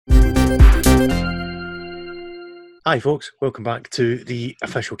Hi folks, welcome back to the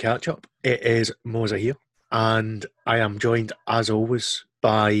official catch-up. It is Moza here, and I am joined as always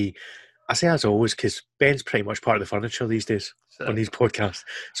by, I say as always because Ben's pretty much part of the furniture these days on these podcasts.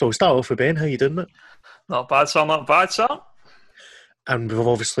 So we'll start off with Ben. How you doing, mate? Not bad, sir. Not bad, sir. And we've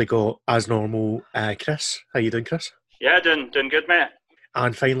obviously got, as normal, Chris. How you doing, Chris? Yeah, doing good, mate.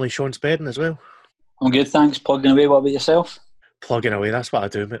 And finally, Sean's bedding as well. I'm good, thanks. Plugging away. What about yourself? Plugging away, that's what I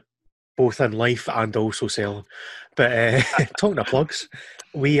do, mate. Both in life and also selling. But talking of plugs,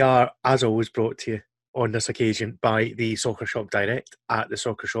 we are, as always, brought to you on this occasion by the Soccer Shop Direct at the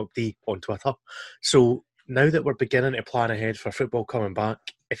Soccer Shop D on Twitter. So now that we're beginning to plan ahead for football coming back,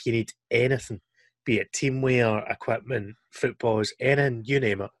 if you need anything, be it teamwear, equipment, footballs, anything, you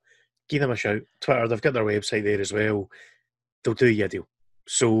name it, give them a shout. Twitter, they've got their website there as well. They'll do you a deal.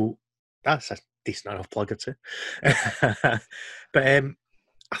 So that's a decent enough plug, I'd say. But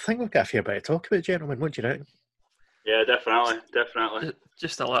I think we've got a fair bit to talk about, gentlemen. What do you reckon? Yeah, definitely.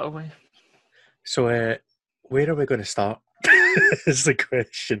 Just a little way. So, where are we going to start? Is the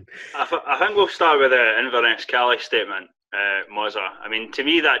question. I think we'll start with the Inverness Cali statement, Mozza. I mean, to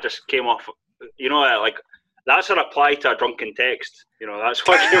me, that just came off. You know, like that's a reply to a drunken text. You know, that's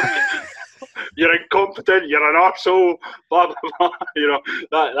what you're incompetent. You're an arsehole. Blah blah blah. You know,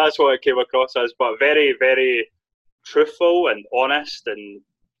 that's what it came across as. But very, very truthful and honest and.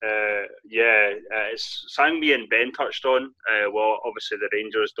 It's something me and Ben touched on. Well, obviously the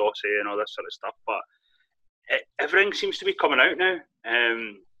Rangers dossier and all this sort of stuff, but everything seems to be coming out now.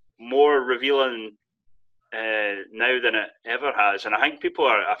 More revealing now than it ever has, and I think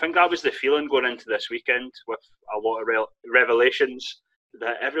I think that was the feeling going into this weekend with a lot of revelations.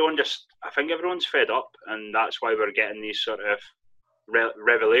 That I think everyone's fed up, and that's why we're getting these sort of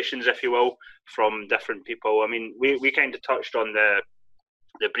revelations, if you will, from different people. I mean, we kind of touched on the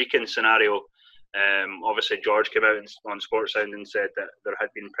Brechin scenario. Obviously George came out on Sportsound and said that there had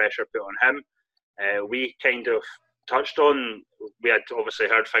been pressure put on him. We kind of touched on, we had obviously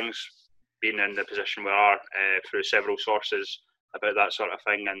heard things being in the position we are through several sources about that sort of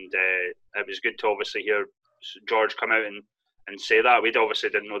thing, and it was good to obviously hear George come out and say that. We obviously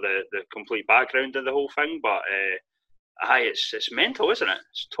didn't know the complete background of the whole thing, but it's mental, isn't it?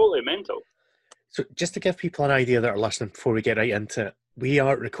 It's totally mental. So just to give people an idea that are listening before we get right into it, we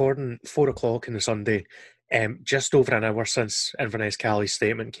are recording 4 o'clock on the Sunday, just over an hour since Inverness Cali's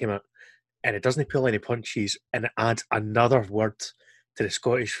statement came out, and it doesn't pull any punches, and it adds another word to the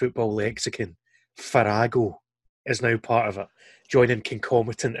Scottish football lexicon. Farrago is now part of it, joining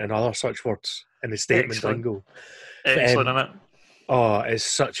concomitant and other such words in the statement lingo. Excellent, isn't it? Oh, it's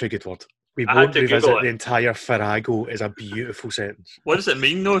such a good word. We I won't had to revisit Google the it. entire Farrago is a beautiful sentence. What does it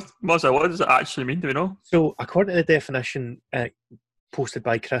mean, though, Mozza? What does it actually mean? Do we know? So, according to the definition posted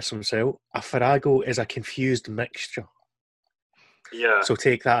by Chris himself, a farrago is a confused mixture. Yeah. So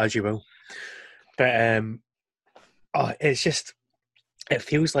take that as you will. But it's just, it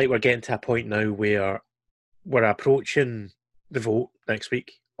feels like we're getting to a point now where we're approaching the vote next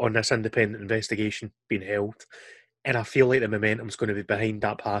week on this independent investigation being held, and I feel like the momentum's going to be behind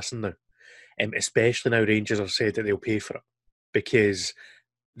that passing now, especially now Rangers have said that they'll pay for it, because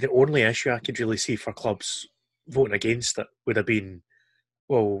the only issue I could really see for clubs voting against it would have been,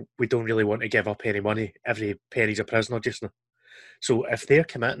 well, we don't really want to give up any money. Every penny's a prisoner just now. So if they're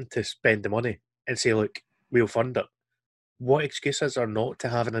committing to spend the money and say, look, we'll fund it, what excuse is there not to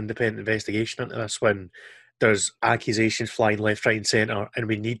have an independent investigation into this when there's accusations flying left, right and centre, and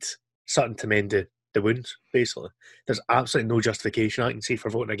we need something to mend the wounds, basically? There's absolutely no justification I can see for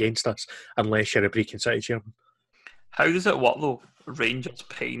voting against us unless you're a Brechin City chairman. How does it work, though? Rangers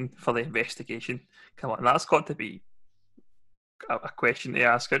paying for the investigation? Come on, that's got to be a question to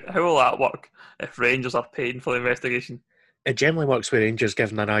ask. How will that work if Rangers are paying for the investigation? It generally works with Rangers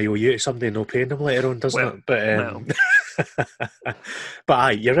giving an IOU to somebody and no paying them later on, doesn't it? But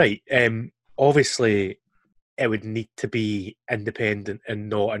aye, you're right. Obviously, it would need to be independent and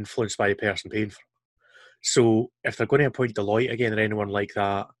not influenced by the person paying for it. So if they're going to appoint Deloitte again or anyone like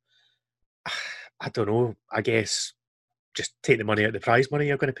that, I don't know. I guess just take the money out of the prize money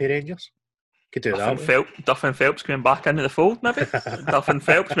you're going to pay Rangers. Could do Duff and Phelps coming back into the fold, maybe? Duff and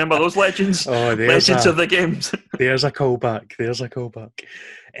Phelps, remember those legends? Oh, legends of the games. There's a callback.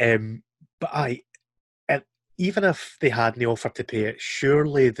 But even if they had the offer to pay it,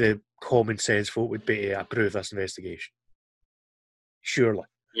 surely the common sense vote would be to approve this investigation. Surely.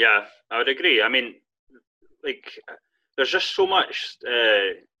 Yeah, I would agree. I mean, like, there's just so much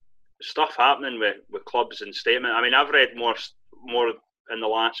stuff happening with clubs and statement. I mean, I've read more in the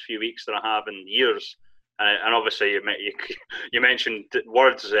last few weeks than I have in years, and obviously you mentioned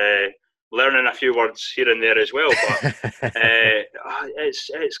words learning a few words here and there as well. But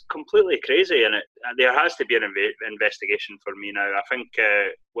it's completely crazy, and there has to be an investigation for me now. I think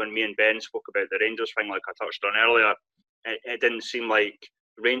when me and Ben spoke about the Rangers thing, like I touched on earlier, it didn't seem like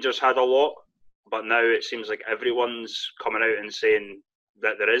Rangers had a lot, but now it seems like everyone's coming out and saying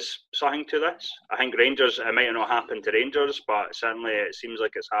that there is something to this. I think Rangers, it might not happen to Rangers, but certainly it seems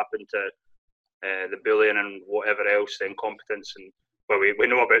like it's happened to the bullying and whatever else, the incompetence, and well, we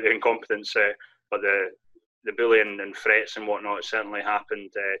know about the incompetence, but the bullying and threats and whatnot certainly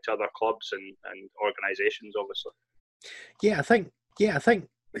happened to other clubs and organisations, obviously. Yeah, I think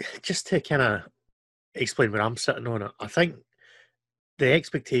just to kind of explain where I'm sitting on it, I think the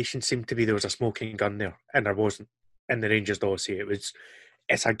expectation seemed to be there was a smoking gun there, and there wasn't in the Rangers dossier.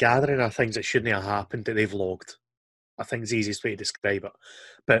 It's a gathering of things that shouldn't have happened that they've logged. I think it's the easiest way to describe it.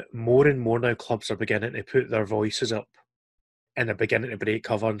 But more and more now clubs are beginning to put their voices up and they're beginning to break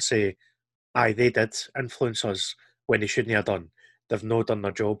cover and say, aye, they did influence us when they shouldn't have done. They've not done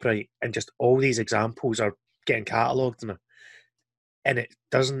their job right. And just all these examples are getting catalogued now. And it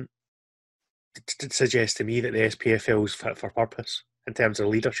doesn't suggest to me that the SPFL is fit for purpose in terms of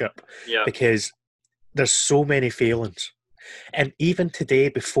leadership. Yeah. Because there's so many failings. And even today,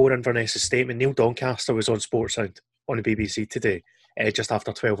 before Inverness's statement, Neil Doncaster was on Sportsound on the BBC today, just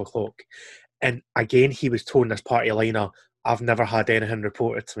after 12 o'clock. And again, he was told this party liner, I've never had anything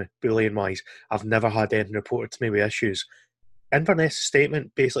reported to me, bullying-wise. I've never had anything reported to me with issues. Inverness's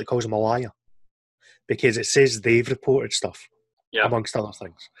statement basically calls him a liar because it says they've reported stuff, amongst other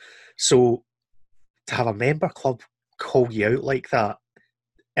things. So to have a member club call you out like that,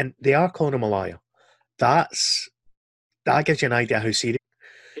 and they are calling him a liar, that gives you an idea how serious.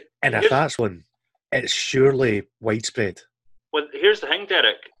 And if that's one, it's surely widespread. Well, here's the thing,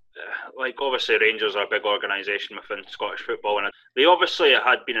 Derek. Like, obviously, Rangers are a big organisation within Scottish football, and they obviously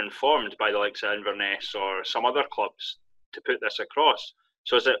had been informed by the likes of Inverness or some other clubs to put this across.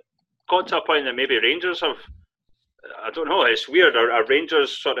 So has it got to a point that maybe Rangers have, I don't know, it's weird, are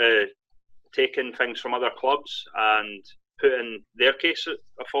Rangers sort of taking things from other clubs and putting their case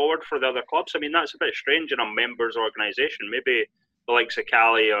forward for the other clubs? I mean, that's a bit strange in a members' organisation. Maybe the likes of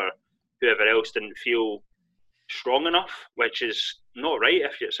Cali or whoever else didn't feel strong enough, which is not right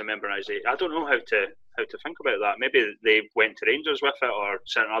if it's a member organisation. I don't know how to think about that. Maybe they went to Rangers with it, or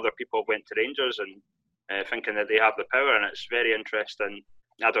certain other people went to Rangers and thinking that they have the power, and it's very interesting.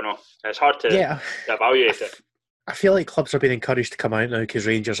 I don't know. It's hard to evaluate it. I feel like clubs are being encouraged to come out now because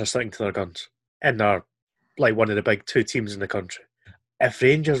Rangers are sticking to their guns, and they're like one of the big two teams in the country. If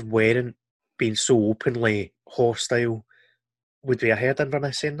Rangers weren't being so openly hostile, would we have heard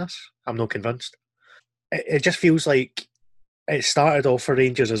Inverness saying this? I'm not convinced. It just feels like it started off for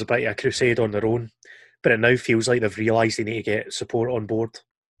Rangers as a bit of a crusade on their own, but it now feels like they've realised they need to get support on board,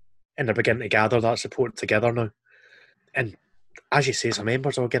 and they're beginning to gather that support together now. And as you say, it's a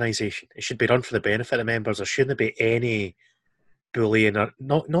members' organisation. It should be run for the benefit of the members. There shouldn't be any bullying, or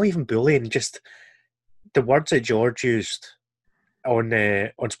not even bullying, just the words that George used on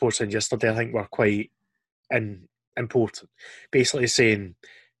Sportsend yesterday, I think, were quite important. Basically saying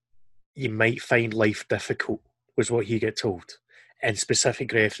you might find life difficult was what he got told, and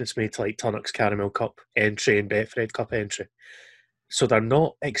specific reference made to like Tunnock's Caramel Cup entry and Betfred Cup entry. So they're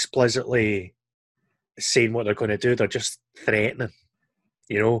not explicitly saying what they're going to do, they're just threatening,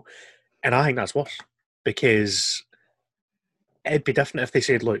 and I think that's worse, because it'd be different if they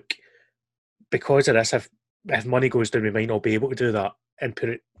said, look, because of this, if money goes down, we might not be able to do that, and put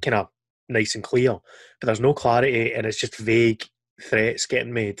it kind of nice and clear. But there's no clarity, and it's just vague threats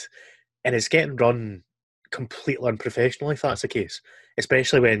getting made, and it's getting run completely unprofessionally if that's the case,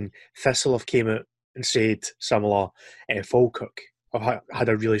 especially when Thistle have came out and said similar. Falkirk have had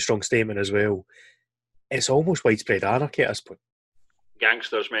a really strong statement as well. It's almost widespread anarchy at this point.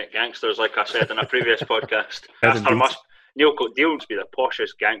 Gangsters, mate, gangsters, like I said in a previous podcast. Neil Deal must be the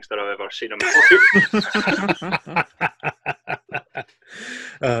poshest gangster I've ever seen in my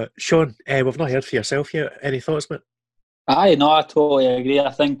life. Sean, we've not heard for yourself yet. Any thoughts, mate? I totally agree.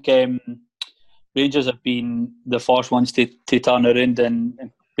 I think Rangers have been the first ones to turn around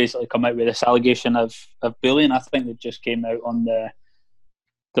and basically come out with this allegation of bullying. I think they just came out on their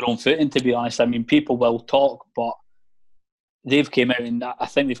own footing, to be honest. I mean, people will talk, but they've came out, and I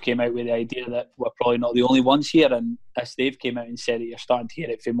think they've came out with the idea that we're probably not the only ones here, and as they've came out and said it, you're starting to hear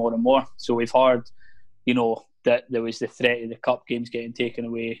it for more and more. So we've heard, that there was the threat of the cup games getting taken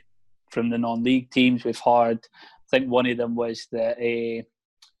away from the non-league teams. We've heard, I think one of them was that there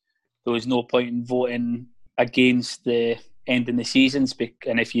was no point in voting against the ending the seasons,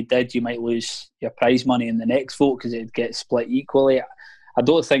 and if you did, you might lose your prize money in the next vote because it'd get split equally. I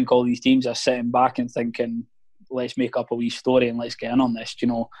don't think all these teams are sitting back and thinking, let's make up a wee story and let's get in on this.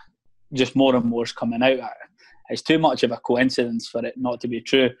 Just more and more is coming out. It's too much of a coincidence for it not to be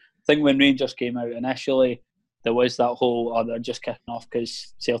true. I think when Rangers came out initially, there was that whole, they're just kicking off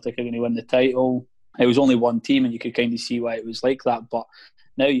because Celtic are going to win the title. It was only one team and you could kind of see why it was like that. But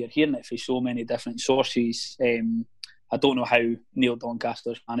now you're hearing it from so many different sources. I don't know how Neil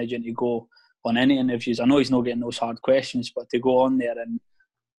Doncaster's managing to go on any interviews. I know he's not getting those hard questions, but to go on there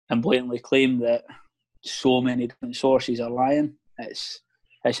and blatantly claim that so many different sources are lying, it's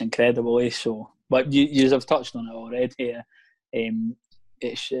incredible. So, but you have touched on it already.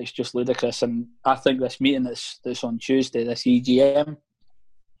 It's just ludicrous, and I think this meeting that's on Tuesday, this EGM,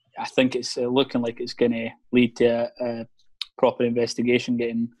 I think it's looking like it's going to lead to a proper investigation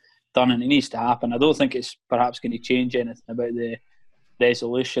getting done, and it needs to happen. I don't think it's perhaps going to change anything about the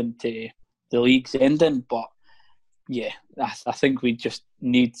resolution to the league's ending, but yeah, I think we just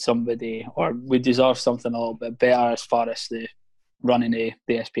need somebody, or we deserve something a little bit better as far as the running the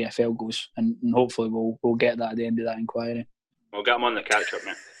SPFL goes, and hopefully we'll get that at the end of that inquiry. We'll get him on the catch-up,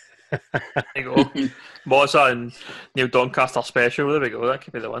 mate. There you go. Mozza and Neil Doncaster special. There we go. That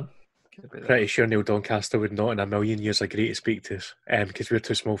could be the one. Pretty sure Neil Doncaster would not in a million years agree to speak to us, because we're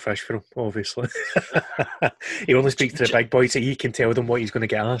too small fish for him, obviously. He only speaks to the big boys, so he can tell them what he's going to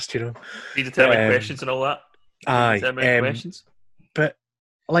get asked, He determine questions and all that. Questions. But,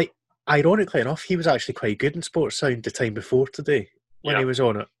 ironically enough, he was actually quite good in Sports Sound the time before today when he was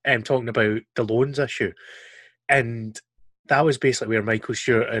on it, talking about the loans issue. And that was basically where Michael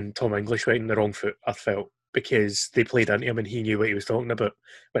Stewart and Tom English went in the wrong foot, I felt, because they played into him and he knew what he was talking about.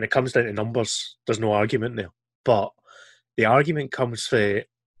 When it comes down to numbers, there's no argument there. But the argument comes for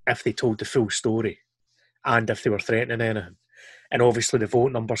if they told the full story and if they were threatening anything. And obviously the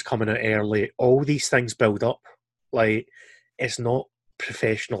vote numbers coming out early, all these things build up. It's not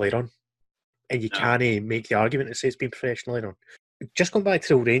professionally run. And you can't make the argument that says it's been professionally run. Just going back to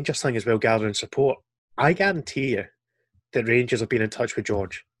the Rangers thing as well, gathering support, I guarantee you that Rangers have been in touch with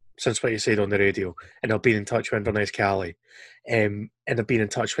George since what you said on the radio, and they've been in touch with Inverness Cali, and they've been in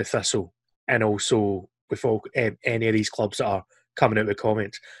touch with Thistle, and also with all, any of these clubs that are coming out with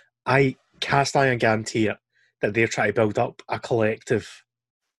comments. I cast iron guarantee it that they're trying to build up a collective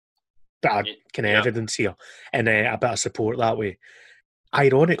bit of kind of evidence here and a bit of support that way.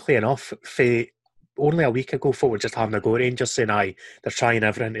 Ironically enough, only a week ago, folk were just having a go at Rangers saying, they're trying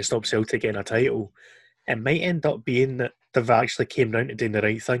everything to stop Celtic getting a title. It might end up being that they've actually came down to doing the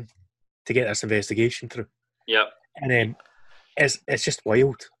right thing to get this investigation through. Yeah. And then it's just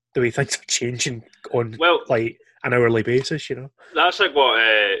wild the way things are changing on an hourly basis, That's like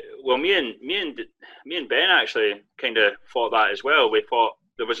what me and Ben actually kind of thought that as well. We thought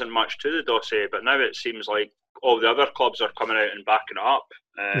there wasn't much to the dossier, but now it seems like all the other clubs are coming out and backing it up,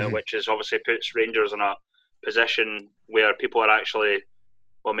 which is obviously puts Rangers in a position where people are actually,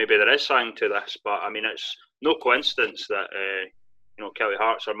 well, maybe there is something to this, but I mean, it's no coincidence that Kelly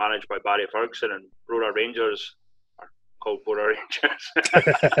Hearts are managed by Barry Ferguson and Brora Rangers are called Brora Rangers.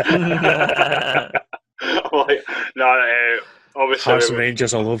 Obviously, Hearts and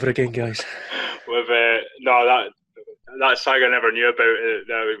Rangers all over again, guys. That's something I never knew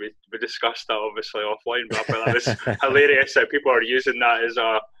about. We discussed that obviously offline, but I thought that was hilarious that people are using that as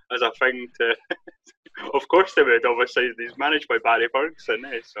a thing to. Of course they would. Obviously, he's managed by Barry Ferguson.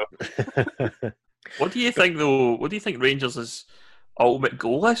 So, what do you think though? What do you think Rangers' ultimate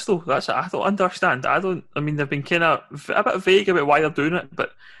goal is though? That's I don't understand. I mean, they've been kind of a bit vague about why they're doing it,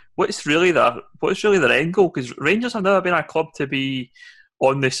 but what's really their end goal? Because Rangers have never been a club to be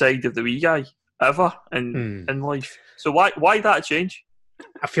on the side of the wee guy ever in life. So why that change?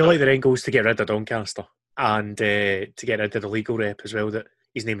 I feel like their end goal is to get rid of Doncaster and to get rid of the legal rep as well. That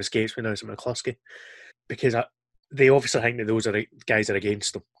his name escapes me now, is McCluskey, because they obviously think that those guys are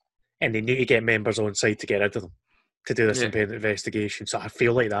against them, and they need to get members on side to get rid of them to do this independent investigation. So I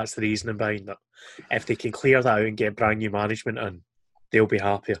feel like that's the reasoning behind that. If they can clear that out and get brand new management in, they'll be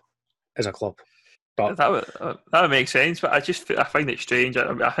happier as a club. But that would make sense, but I find it strange.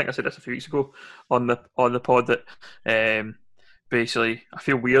 I think I said this a few weeks ago on the pod that basically I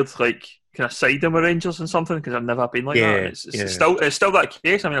feel weird like kind of siding with Rangers and something because I've never been like that. It's still that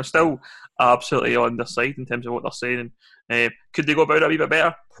case. I mean, I'm still absolutely on their side in terms of what they're saying. Could they go about it a wee bit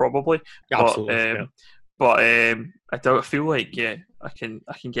better? Probably. Absolutely. But I feel like I can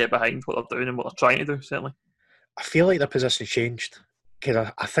get behind what they're doing and what they're trying to do. Certainly. I feel like their position changed.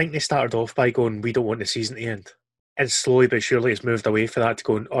 Because I think they started off by going, we don't want the season to end. And slowly but surely it's moved away from that to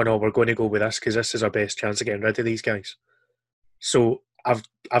going, oh no, we're going to go with this because this is our best chance of getting rid of these guys. So I've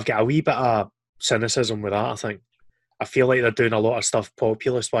got a wee bit of cynicism with that, I think. I feel like they're doing a lot of stuff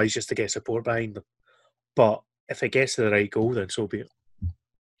populist-wise just to get support behind them. But if it gets to the right goal, then so be it.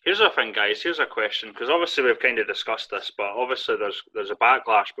 Here's the thing, guys. Here's a question, because obviously we've kind of discussed this, but obviously there's a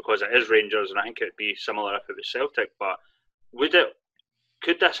backlash because it is Rangers, and I think it'd be similar if it was Celtic. But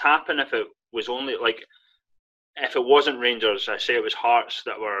could this happen if it was only if it wasn't Rangers? I say it was Hearts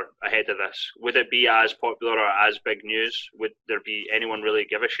that were ahead of this. Would it be as popular or as big news? Would there be anyone really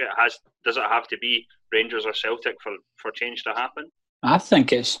give a shit? Does it have to be Rangers or Celtic for change to happen? I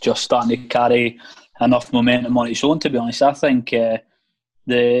think it's just starting to carry enough momentum on its own. To be honest, I think.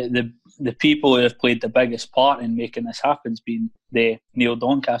 The people who have played the biggest part in making this happen has been the Neil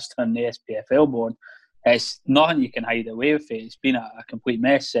Doncaster and the SPFL board. It's nothing you can hide away with it. It's been a complete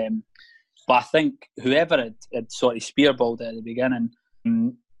mess. But I think whoever had sort of spearballed it at the beginning,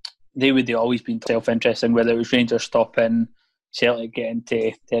 they would have always been self-interested, whether it was Rangers stopping, Celtic getting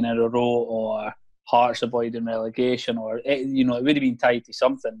to 10 in a row, or Hearts avoiding relegation, or it would have been tied to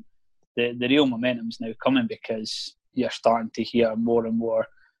something. The real momentum's now coming because you're starting to hear more and more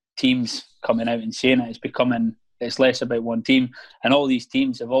teams coming out and saying it. It's less about one team, and all these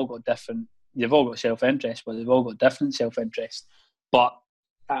teams have all got different. They've all got self-interest, but they've all got different self-interest. But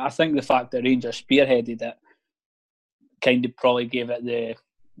I think the fact that Rangers spearheaded it kind of probably gave it the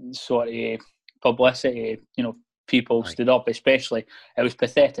sort of publicity. People stood up, especially. It was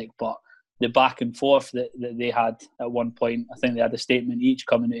pathetic, but the back and forth that they had at one point, I think they had a statement each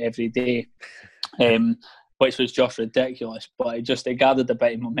coming out every day. Which was just ridiculous, but it gathered a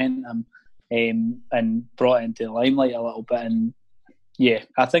bit of momentum and brought it into the limelight a little bit. And yeah,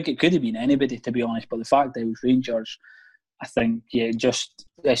 I think it could have been anybody, to be honest, but the fact that it was Rangers, I think,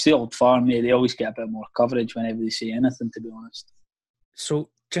 it's the Old Firm. They always get a bit more coverage whenever they say anything, to be honest.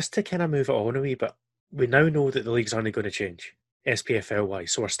 So just to kind of move it on a wee bit, we now know that the league's only going to change,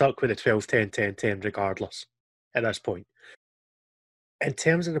 SPFL-wise, so we're stuck with the 12-10-10-10 regardless at this point. In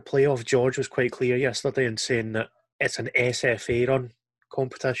terms of the playoff, George was quite clear yesterday in saying that it's an SFA-run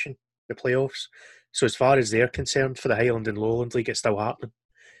competition, the playoffs. So as far as they're concerned, for the Highland and Lowland League, it's still happening.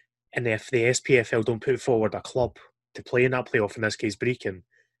 And if the SPFL don't put forward a club to play in that playoff, in this case Brechin,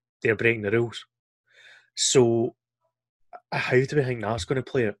 they're breaking the rules. So how do we think that's going to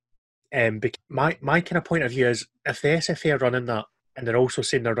play out? My kind of point of view is, if the SFA are running that, and they're also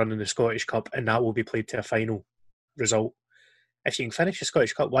saying they're running the Scottish Cup, and that will be played to a final result, if you can finish the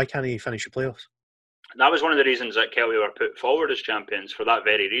Scottish Cup, why can't you finish the playoffs? That was one of the reasons that Kelty were put forward as champions, for that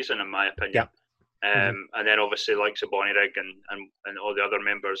very reason, in my opinion. Yeah. And then obviously, like Bonnyrigg and all the other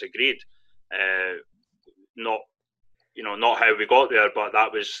members agreed. Not how we got there, but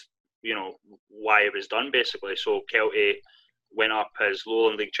that was why it was done, basically. So Kelty went up as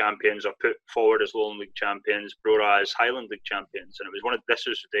Lowland League champions, or put forward as Lowland League champions, Brora as Highland League champions, and this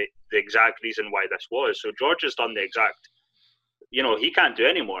was the exact reason why this was. So George has done the exact. He can't do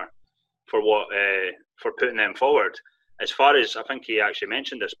any more for for putting them forward. As far as, I think he actually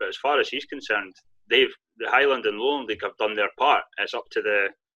mentioned this, but as far as he's concerned, the Highland and Lowland League have done their part. It's up to the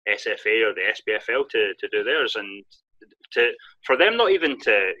SFA or the SPFL to do theirs, and for them not even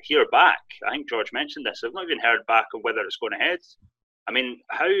to hear back. I think George mentioned this. They've not even heard back of whether it's going ahead. I mean,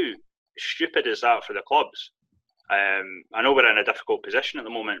 how stupid is that for the clubs? I know we're in a difficult position at the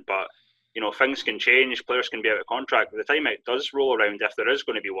moment, but things can change, players can be out of contract. By the time it does roll around, if there is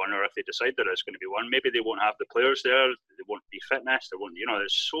going to be one, or if they decide there is going to be one, maybe they won't have the players there, there won't be fitness, there won't,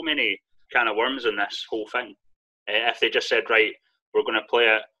 there's so many kind of worms in this whole thing. If they just said, right, we're going to play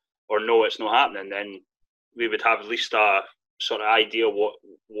it, or no, it's not happening, then we would have at least a sort of idea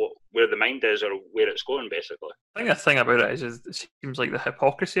where the mind is, or where it's going, basically. I think the thing about it is it seems like the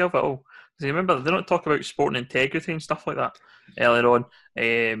hypocrisy of it all. Because you remember, they don't talk about sporting integrity and stuff like that earlier on,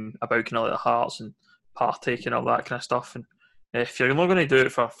 about kind of like the Hearts and partaking and all that kind of stuff. And if you're not going to do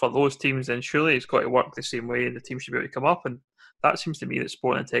it for those teams, then surely it's got to work the same way, and the team should be able to come up. And that seems to me that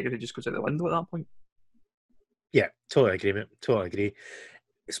sporting integrity just goes out the window at that point. Yeah, totally agree, mate. Totally agree.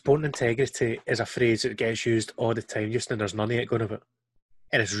 Sporting integrity is a phrase that gets used all the time, just and there's none of it going about.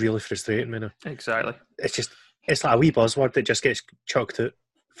 And it's really frustrating, man. Exactly. It's like a wee buzzword that just gets chucked out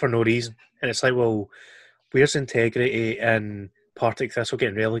for no reason. And it's like, well, where's integrity in Partick Thistle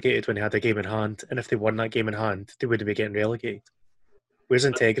getting relegated when they had a game in hand? And if they won that game in hand, they wouldn't be getting relegated. Where's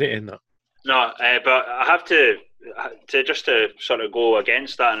integrity in that? No, but I have to just to sort of go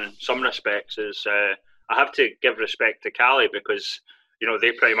against that in some respects is I have to give respect to Cali, because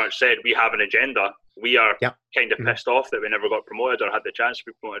they pretty much said, we have an agenda. We are kind of pissed off that we never got promoted or had the chance to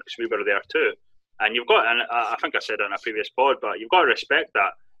be promoted, because we were there too. And you've got, and I think I said it in a previous pod, but you've got to respect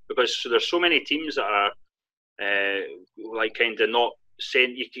that, because there's so many teams that are like kind of not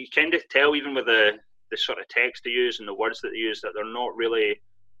saying. You kind of tell, even with the the sort of text they use and the words that they use, that they're not really,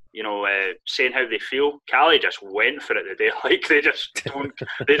 saying how they feel. Cali just went for it today. Like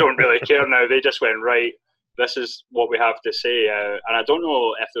they don't really care now. They just went, right, this is what we have to say. And I don't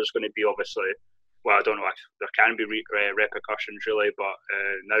know if there's going to be, obviously, well, I don't know if there can be repercussions really, but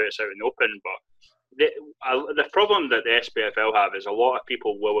now it's out in the open. But the problem that the SPFL have is a lot of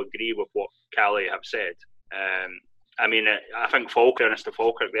people will agree with what Cali have said. I mean, I think Mr.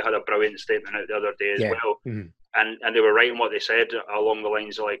 Falkirk, they had a brilliant statement out the other day as well. Mm-hmm. And they were right in what they said along the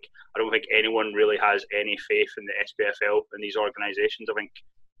lines of, like, I don't think anyone really has any faith in the SPFL and these organisations. I think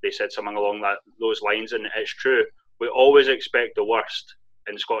they said something along those lines, and it's true. We always expect the worst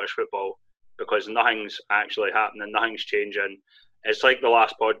in Scottish football because nothing's actually happening, nothing's changing. It's like the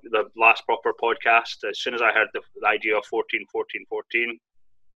last proper podcast. As soon as I heard the idea of 14,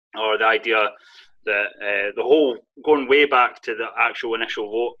 or the idea that the whole going way back to the actual initial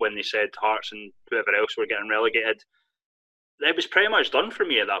vote when they said Hearts and whoever else were getting relegated, it was pretty much done for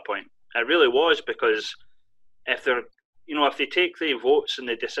me at that point. It really was, because if they take the votes and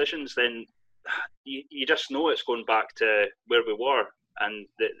the decisions, then you just know it's going back to where we were, and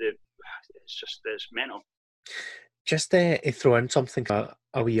it's mental. Just to throw in something,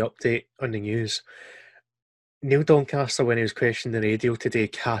 a wee update on the news. Neil Doncaster, when he was questioned on the radio today,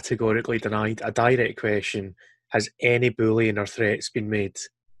 categorically denied a direct question: has any bullying or threats been made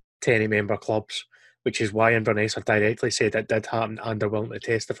to any member clubs? Which is why Inverness have directly said it did happen and are willing to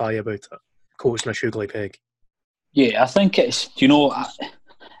testify about it. Quotes in a Shugley peg. Yeah, I think it's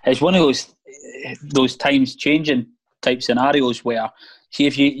one of those times changing type scenarios where, see,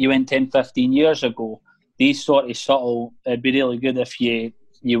 if you went 10, 15 years ago, these sort of subtle, it'd be really good if you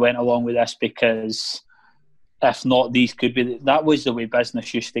went along with this, because if not, these could be. That was the way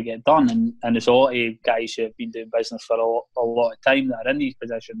business used to get done, and there's a lot of guys who have been doing business for a lot of time that are in these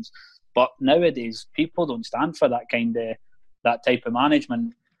positions. But nowadays, people don't stand for that type of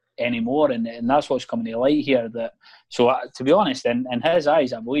management anymore, and that's what's coming to light here. So to be honest, in his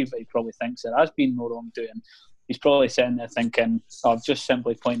eyes, I believe that he probably thinks there has been no wrongdoing. He's probably sitting there thinking, I've just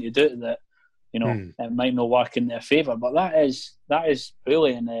simply pointed out that it might not work in their favour. But that is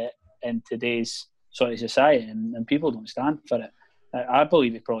bullying in today's sort of society, and people don't stand for it. I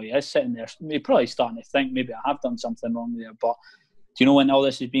believe he probably is sitting there. He's probably starting to think, maybe I have done something wrong there. But do you know, when all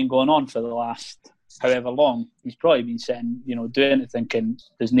this has been going on for the last however long, he's probably been sitting, doing it, thinking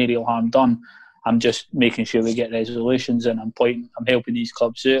there's no real harm done. I'm just making sure we get resolutions, and I'm helping these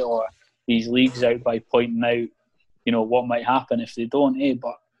clubs out or these leagues out by pointing out, what might happen if they don't.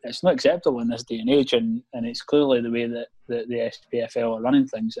 But it's not acceptable in this day and age, and it's clearly the way that the SPFL are running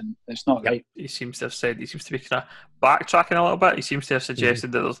things, and it's not right. He seems to be kind of backtracking a little bit. He seems to have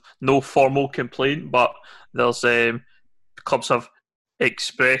suggested that there's no formal complaint, but there's clubs have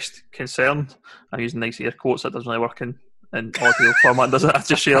expressed concern. I'm using nice air quotes. That doesn't really work in audio format, does it? I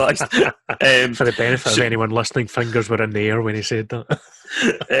just realised. For the benefit of anyone listening, fingers were in the air when he said that.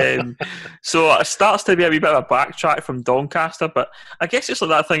 So it starts to be a wee bit of a backtrack from Doncaster, but I guess it's like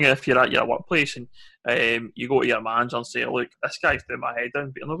that thing if you're at your workplace and you go to your manager and say, look, this guy's doing my head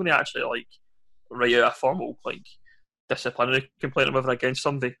down, but you're not going to actually write out a formal disciplinary complaint or whatever against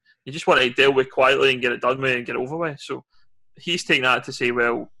somebody. You just want to deal with quietly and get it done with and get it over with. So he's taking that to say,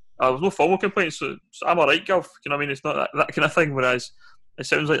 well, there was no formal complaint, so I'm alright, Gov. You know what I mean? It's not that kind of thing, whereas it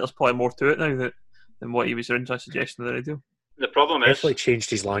sounds like there's probably more to it now than what he was originally suggesting that I do. The problem is... Definitely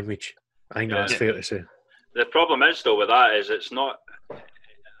changed his language. I think that's fair to say. The problem is, though, with that is it's not...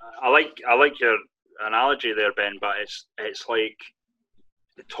 I like your analogy there, Ben, but it's like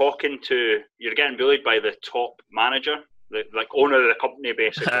talking to... You're getting bullied by the top manager, the owner of the company,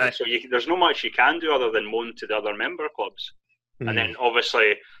 basically. So there's not much you can do other than moan to the other member clubs. And then,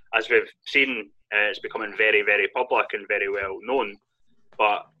 obviously, as we've seen, it's becoming very, very public and very well known.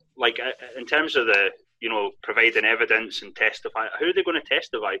 But, in terms of the, providing evidence and testify, who are they going to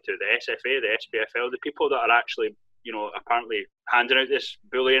testify to? The SFA, the SPFL, the people that are actually, apparently handing out this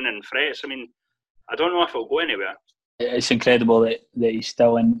bullying and threats? I mean, I don't know if it'll go anywhere. It's incredible that he's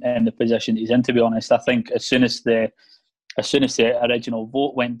still in the position he's in, to be honest. I think as soon as the original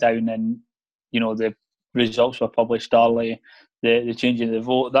vote went down and, the results were published early, the changing of the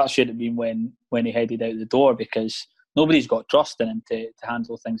vote, that should have been when he headed out the door, because nobody's got trust in him to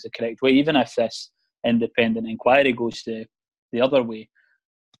handle things the correct way. Even if this independent inquiry goes the other way,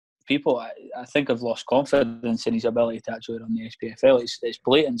 people, I think, have lost confidence in his ability to actually run the SPFL. It's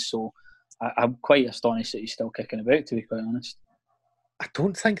blatant, so I'm quite astonished that he's still kicking about, to be quite honest. I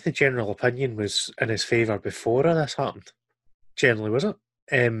don't think the general opinion was in his favour before this happened. Generally, was it?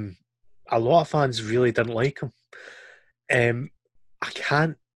 A lot of fans really didn't like him. I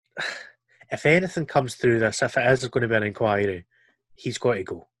can't... if anything comes through this, if it is going to be an inquiry, he's got to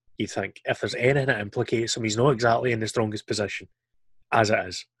go, you think. If there's anything that implicates him, he's not exactly in the strongest position, as it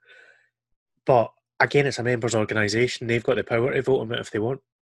is. But again, it's a members' organisation. They've got the power to vote him out if they want,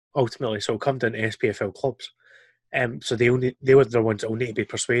 ultimately. So it'll come down to SPFL clubs. So they were the ones that will need to be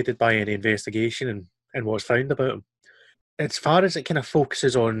persuaded by any investigation and what's found about him. As far as it kind of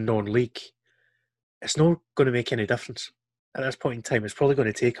focuses on non-league, it's not going to make any difference at this point in time. It's probably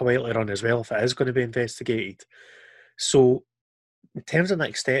going to take a while to run as well if it is going to be investigated. So in terms of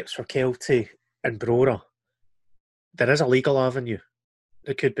next steps for Kelty and Brora, there is a legal avenue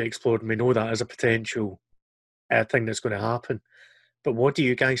that could be explored, and we know that is a potential thing that's going to happen. But what do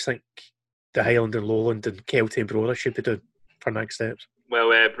you guys think the Highland and Lowland and Kelty and Brora should be doing for next steps? Well,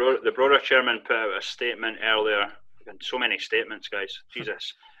 the Brora chairman put out a statement earlier. So many statements, guys.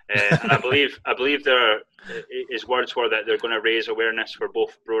 Jesus. And I believe his words were that they're going to raise awareness for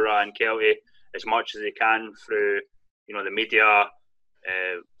both Brora and Kelty as much as they can through, the media,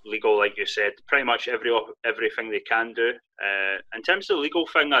 legal, like you said, pretty much everything they can do. In terms of the legal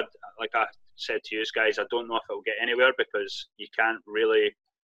thing, like I said to you guys, I don't know if it will get anywhere because you can't really.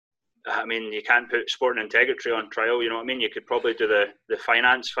 You can't put sporting integrity on trial. You know what I mean? You could probably do the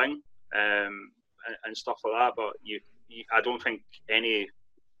finance thing and stuff like that, but I don't think any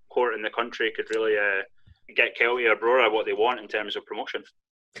court in the country could really get Kelty or Brora what they want in terms of promotion.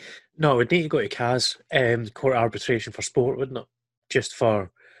 No, it would need to go to CAS, Court of Arbitration for Sport, wouldn't it? Just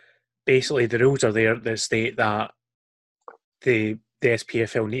for basically the rules are there that state that the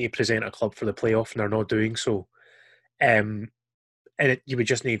SPFL need to present a club for the playoff, and they're not doing so. And you would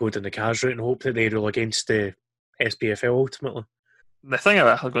just need to go down the CAS route and hope that they rule against the SPFL ultimately. The thing I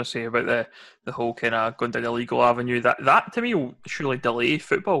was going to say about the whole kind of going down the legal avenue, that to me will surely delay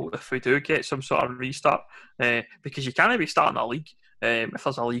football if we do get some sort of restart, because you can't be starting a league if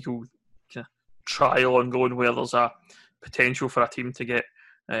there's a legal kind of trial ongoing where there's a potential for a team to get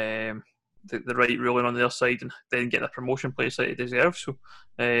the right ruling on their side and then get the promotion place that it deserves. So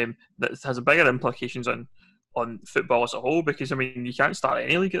that has bigger implications on football as a whole, because you can't start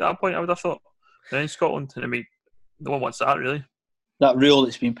any league at that point, I would have thought, in Scotland, and no one wants that really. That rule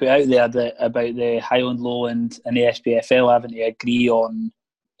that's been put out there about the Highland, Lowland and the SPFL having to agree on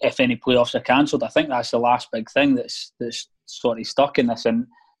if any playoffs are cancelled, I think that's the last big thing that's sort of stuck in this. And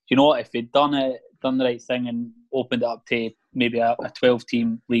you know what, if they'd done the right thing and opened it up to maybe a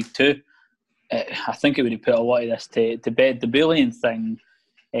 12-team League Two, I think it would have put a lot of this to bed. The bullying thing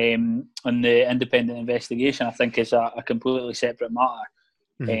and the independent investigation, I think, is a completely separate matter.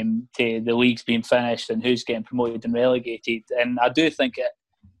 To the leagues being finished and who's getting promoted and relegated. And I do think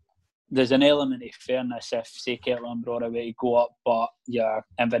there's an element of fairness if, say, Kelty and Brora were to go up, but your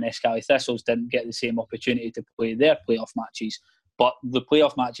Inverness Cali Thistles didn't get the same opportunity to play their playoff matches. But the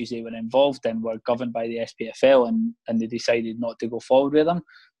playoff matches they were involved in were governed by the SPFL, and they decided not to go forward with them.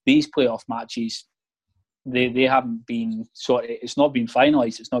 These playoff matches, they haven't been it's not been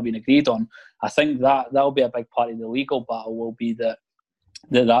finalised, it's not been agreed on. I think that'll be a big part of the legal battle, will be that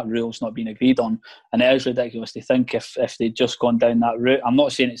rule's not been agreed on, and it is ridiculous to think if they'd just gone down that route. I'm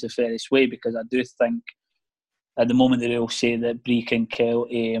not saying it's the fairest way, because I do think at the moment the rules say that Breek and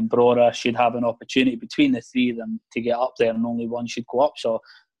Kelty and Brora should have an opportunity between the three of them to get up there, and only one should go up. So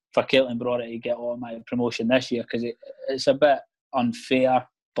for Kelty and Brora to get automatic promotion this year, because it's a bit unfair,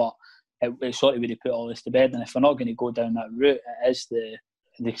 but it sort of would have put all this to bed. And if we're not going to go down that route, it is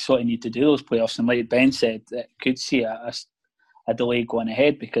they sort of need to do those playoffs. And like Ben said, it could see a delay going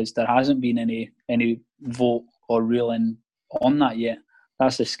ahead, because there hasn't been any vote or ruling on that yet.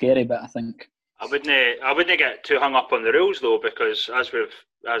 That's the scary bit, I think. I wouldn't get too hung up on the rules though, because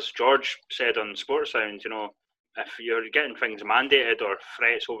as George said on Sports Sound, if you're getting things mandated or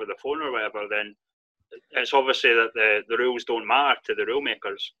threats over the phone or whatever, then it's obviously that the rules don't matter to the rule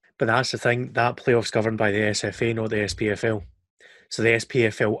makers. But that's the thing, that playoff's governed by the SFA, not the SPFL. So the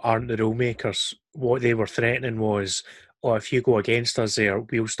SPFL aren't the rule makers. What they were threatening was, if you go against us there,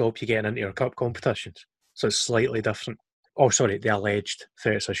 we'll stop you getting into your cup competitions. So it's slightly different. Oh, sorry, the alleged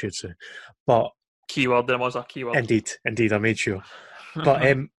threats, I should say. But keyword, there was a keyword. Indeed, I made sure.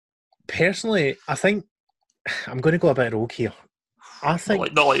 But personally, I think I'm going to go a bit rogue here. I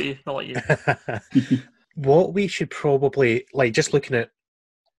think not like you. What we should probably, just looking at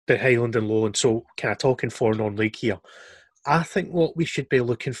the Highland and Lowland, so kind of talking for non-league here, I think what we should be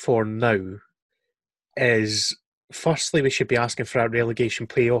looking for now is, firstly, we should be asking for a relegation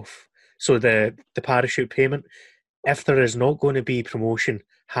playoff. So the parachute payment, if there is not going to be promotion,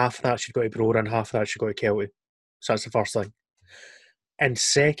 half of that should go to Brora and half of that should go to Kelty. So that's the first thing. And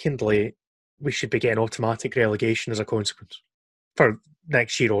secondly, we should be getting automatic relegation as a consequence for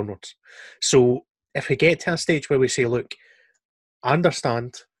next year onwards. So if we get to a stage where we say, look, I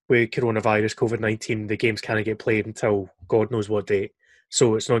understand with coronavirus, COVID-19, the games can't get played until God knows what date,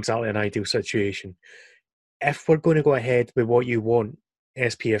 so it's not exactly an ideal situation. If we're going to go ahead with what you want,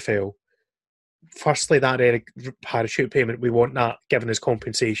 SPFL, firstly, that parachute payment, we want that given as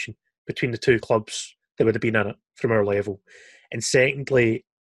compensation between the two clubs that would have been in it from our level. And secondly,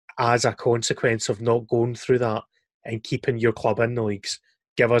 as a consequence of not going through that and keeping your club in the leagues,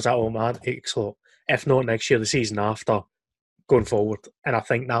 give us that automatic slot. If not next year, the season after, going forward. And I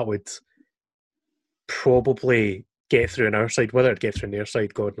think that would probably get through on our side. Whether it'd get through on their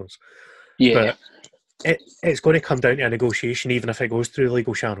side, God knows. Yeah. But it's going to come down to a negotiation, even if it goes through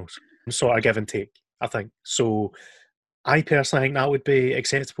legal channels. Sort of give and take, I think. So I personally think that would be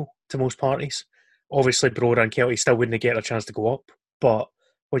acceptable to most parties. Obviously, Brora and Kelty still wouldn't get a chance to go up. But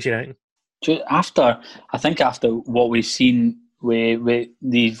what do you think? After what we've seen with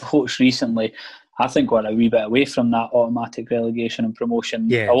the votes recently, I think we're a wee bit away from that automatic relegation and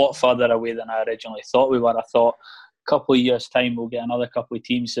promotion. A lot further away than I originally thought we were. I thought a couple of years' time we'll get another couple of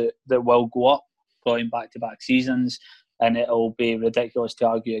teams that will go up, probably in back-to-back seasons, and it'll be ridiculous to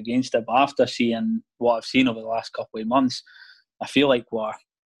argue against it. But after seeing what I've seen over the last couple of months, I feel like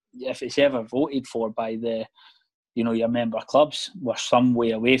if it's ever voted for by your member clubs, we're some way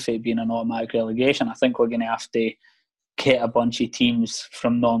away from it being an automatic relegation. I think we're going to have to get a bunch of teams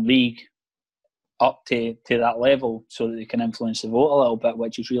from non-league up to that level so that they can influence the vote a little bit,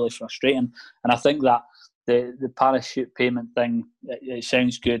 which is really frustrating. And I think that the parachute payment thing, it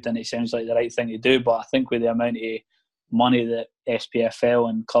sounds good and it sounds like the right thing to do, but I think with the amount of money that SPFL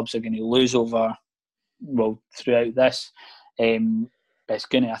and clubs are going to lose throughout this, I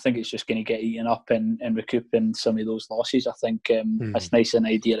think it's just going to get eaten up and recouping some of those losses. I think as nice an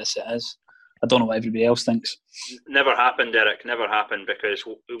idea as it is. I don't know what everybody else thinks. Never happened, Derek. Never happened because...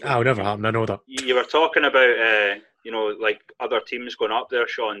 never happened. I know that. You were talking about, like other teams going up there,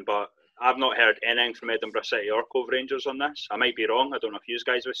 Sean, but I've not heard anything from Edinburgh City or Cove Rangers on this. I might be wrong. I don't know if you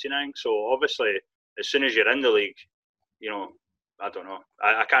guys have seen anything. So obviously, as soon as you're in the league, I don't know.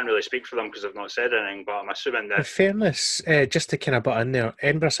 I can't really speak for them because they've not said anything, but I'm assuming that... In fairness, just to kind of butt in there,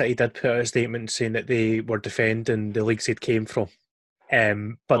 Edinburgh City did put out a statement saying that they were defending the leagues they'd came from.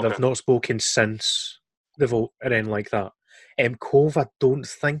 But they've not spoken since the vote or anything like that. Cove, I don't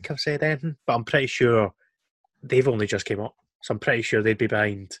think I've said anything, but I'm pretty sure they've only just came up. So I'm pretty sure they'd be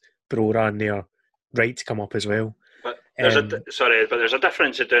behind Brora and their right to come up as well. But there's a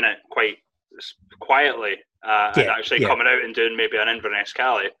difference of doing it quite quietly and actually coming out and doing maybe an Inverness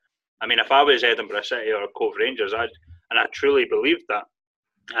Cali. I mean, if I was Edinburgh City or Cove Rangers, I truly believed that.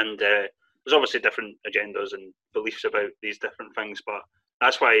 And there's obviously different agendas and beliefs about these different things, but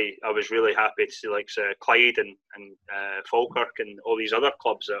that's why I was really happy to see Clyde and Falkirk and all these other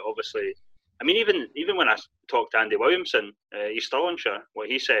clubs that obviously... I mean, even when I talked to Andy Williamson, East Stirlingshire, what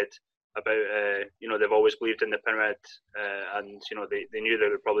he said about, they've always believed in the pyramid and, they knew they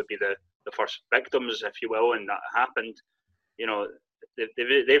would probably be the first victims, if you will, and that happened.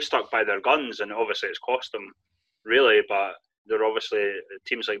 They've stuck by their guns, and obviously it's cost them, really, but they're obviously...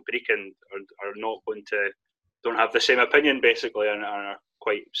 Teams like Brecon don't have the same opinion, basically, and are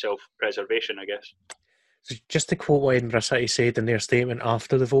quite self-preservation, I guess. So just to quote what Edinburgh City said in their statement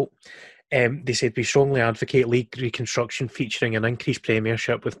after the vote, they said, "We strongly advocate league reconstruction featuring an increased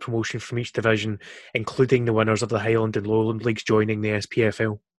premiership with promotion from each division, including the winners of the Highland and Lowland Leagues joining the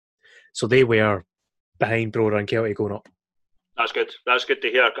SPFL." So they were behind Brora and Kelty going up. That's good. That's good to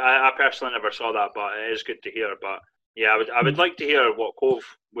hear. I personally never saw that, but it is good to hear. But yeah, I would like to hear what Cove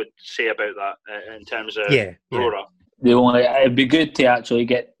would say about that in terms of Brora. It'd be good to actually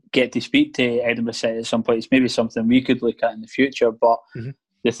get to speak to Edinburgh City at some point. It's maybe something we could look at in the future. But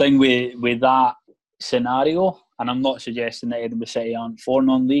the thing with that scenario, and I'm not suggesting that Edinburgh City aren't for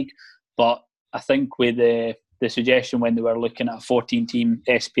non-league, but I think with the suggestion when they were looking at a 14-team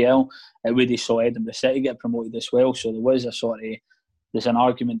SPL, it really saw Edinburgh City get promoted as well. So there was there's an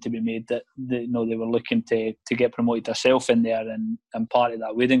argument to be made that they were looking to get promoted themselves in there, and part of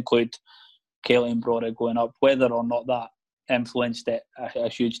that would include Kelty and Brora going up. Whether or not that influenced it a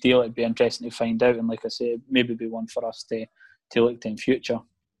huge deal, it'd be interesting to find out, and like I said, maybe be one for us to look to in future.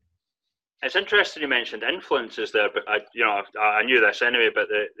 It's interesting you mentioned influences there, but I knew this anyway, but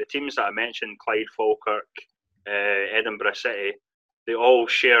the teams that I mentioned, Clyde, Falkirk, Edinburgh City, they all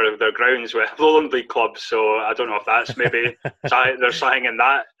share their grounds with Lowland League clubs, so I don't know if that's maybe there's something in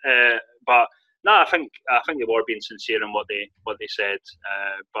that, but no, I think they were being sincere in what they said,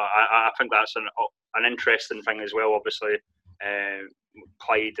 but I think that's an interesting thing as well. Obviously,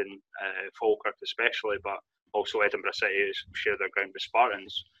 Clyde and Falkirk especially, but also Edinburgh City share their ground with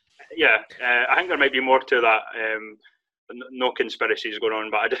Spartans. Yeah, I think there might be more to that. No conspiracies going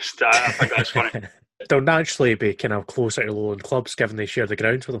on, but I think that's funny. They'll naturally be kind of closer to Lowland clubs given they share the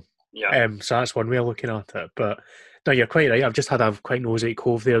grounds with them. Yeah. So that's one way of looking at it. But no, you're quite right. I've just had a quite nosy at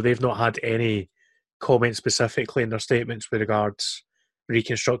Cove there. They've not had any comments specifically in their statements with regards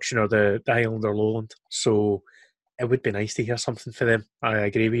reconstruction or the Highland or Lowland. So it would be nice to hear something for them. I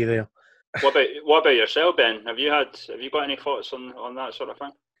agree with you there. What about yourself, Ben? Have you got any thoughts on that sort of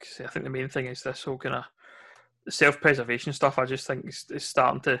thing? I think the main thing is this whole kind of self-preservation stuff. I just think is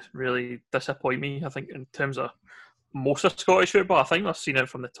starting to really disappoint me. I think in terms of most of Scottish football, I think I've seen it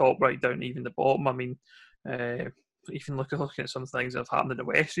from the top right down to even the bottom. I mean, even looking at some things that have happened in the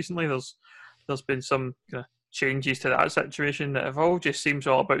West recently, there's been some kind of changes to that situation that have all just seems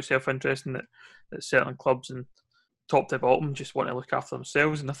all about self-interest, and that certain clubs and top to bottom just want to look after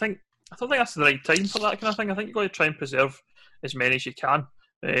themselves. And I don't think that's the right time for that kind of thing. I think you've got to try and preserve as many as you can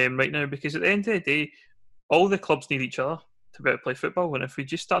right now, because at the end of the day, all the clubs need each other to be able to play football. And if we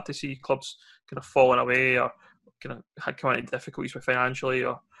just start to see clubs kind of falling away or kind of come into difficulties with financially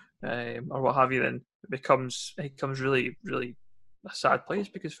or what have you, then it becomes really, really a sad place,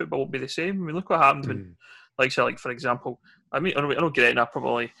 because football won't be the same. I mean, look what happened when, like for example, I know Gretna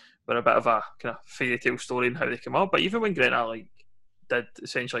probably were a bit of a kind of fairy tale story in how they came up, but even when Gretna did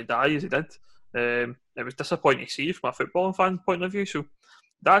essentially die as he did, it was disappointing to see from a football fan point of view. So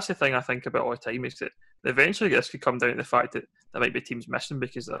that's the thing I think about all the time, is that eventually this could come down to the fact that there might be teams missing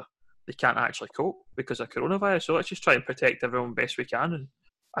because they can't actually cope because of coronavirus. So let's just try and protect everyone best we can. And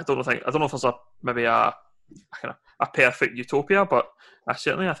I don't know if there's maybe a perfect utopia, but I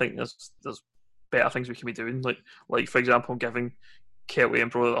think there's better things we can be doing, like for example giving Kelty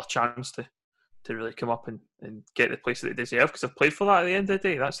and Brother a chance to really come up and get the place that they deserve, because they've played for that at the end of the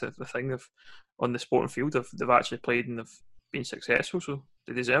day. That's the thing on the sporting field. They've actually played and they've been successful, so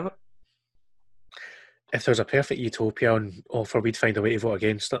they deserve it. If there was a perfect utopia on offer, we'd find a way to vote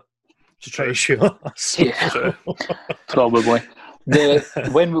against it to try to shoot us. Yeah, probably.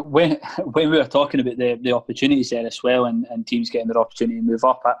 When we were talking about the opportunities there as well, and teams getting their opportunity to move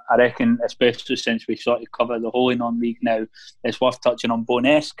up, I reckon, especially since we sort of covered the whole non-league now, it's worth touching on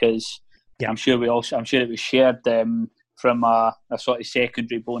Bo'ness, because I'm sure it was shared from a sort of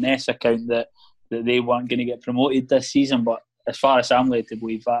secondary Bo'ness account that they weren't going to get promoted this season. But as far as I'm led to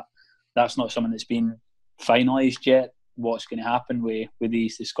believe, that's not something that's been finalised yet. What's going to happen with the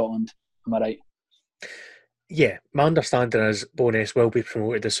East of Scotland? Am I right? Yeah, my understanding is Bo'ness will be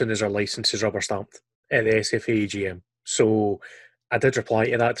promoted as soon as our licence is rubber stamped at the SFA EGM. So I did reply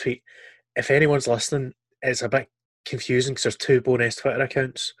to that tweet. If anyone's listening, it's a bit confusing because there's two Bo'ness Twitter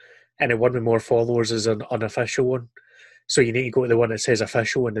accounts, and the one with more followers is an unofficial one. So you need to go to the one that says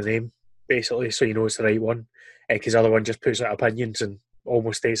official in the name, basically, so you know it's the right one. Because the other one just puts out opinions and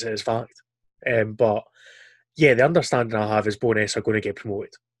almost states it as fact. But yeah, the understanding I have is Bo'ness are going to get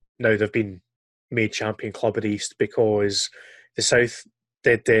promoted. Now they've been made champion club of the East because the South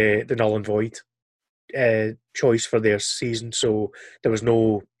did the null and void choice for their season, so there was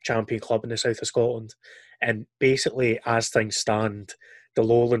no champion club in the South of Scotland. And basically, as things stand, the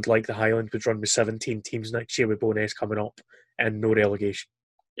Lowland, like the Highland, would run with 17 teams next year with Bo'ness coming up and no relegation.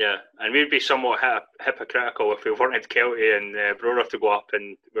 Yeah, and we'd be somewhat hypocritical if we wanted Kelty and Brora to go up,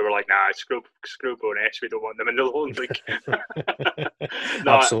 and we were like, nah, screw Bo'ness, we don't want them in the Lowland League.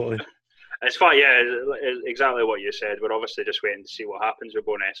 No, absolutely. It's fine, yeah, exactly what you said. We're obviously just waiting to see what happens with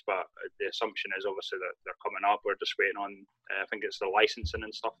Bo'ness, but the assumption is obviously that they're coming up. We're just waiting on, I think it's the licensing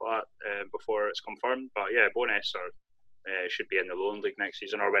and stuff like that before it's confirmed. But yeah, Bo'ness should be in the Lowland League next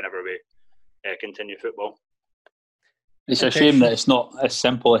season or whenever we continue football. It's a shame that it's not as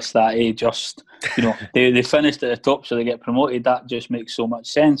simple as that. Just, they finished at the top, so they get promoted. That just makes so much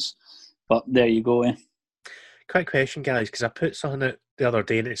sense. But there you go. Quick question, guys, because I put something out the other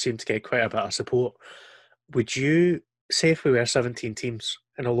day and it seemed to get quite a bit of support. Would you say if we were 17 teams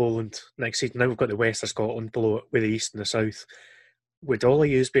in a Lowland next season, now we've got the West of Scotland below it with the East and the South, would all of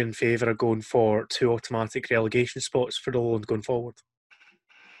you be in favour of going for 2 automatic relegation spots for the Lowland going forward?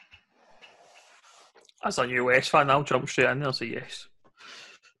 As a new West fan, I'll jump straight in there and say yes.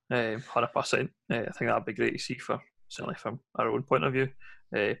 100%. I think that'd be great to see, certainly from our own point of view.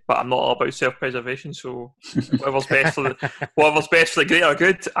 But I'm not all about self-preservation, so whatever's best for the greater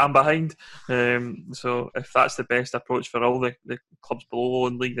good, I'm behind. So if that's the best approach for all the clubs below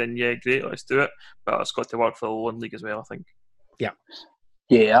Lowland League, then yeah, great, let's do it. But it's got to work for the Lowland League as well, I think.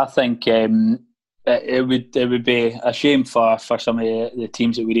 Yeah, I think it would be a shame for some of the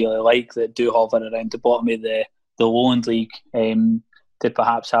teams that we really like that do hover around the bottom of the Lowland League to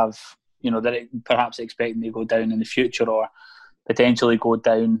perhaps have they're perhaps expecting to go down in the future or potentially go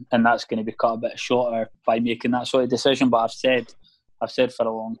down, and that's going to be cut a bit shorter by making that sort of decision. But I've said for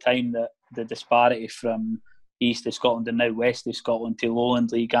a long time that the disparity from east of Scotland and now west of Scotland to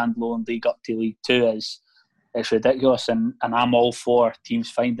Lowland League and Lowland League up to League Two it's ridiculous, and I'm all for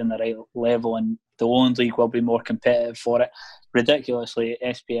teams finding the right level, and the Lowland League will be more competitive for it. Ridiculously,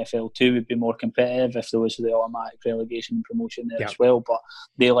 SPFL 2 would be more competitive if there was the automatic relegation and promotion there as well, but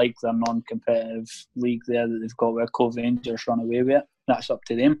they like their non-competitive league there that they've got where Cove Rangers run away with it. That's up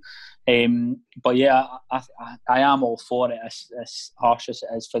to them. But yeah, I am all for it, as harsh as it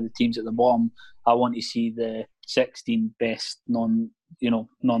is for the teams at the bottom. I want to see the 16 best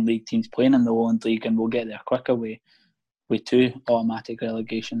non-league teams playing in the Lowland League, and we'll get there quicker with 2 automatic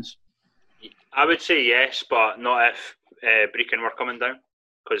relegations. I would say yes, but not if Brecon were coming down,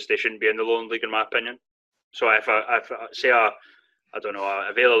 because they shouldn't be in the Lowland League in my opinion. So if I don't know,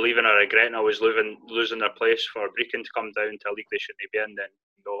 a Vale of Leaving or a Gretna was losing their place for Brecon to come down to a league they shouldn't be in, then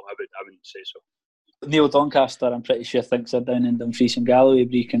no, I wouldn't say so. Neil Doncaster, I'm pretty sure, thinks they're down in Dumfries and Galloway,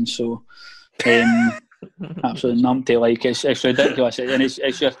 Brecon, so absolute numpty. Like, it's ridiculous, and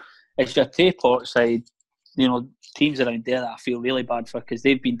it's your Tayport side, teams around there that I feel really bad for, because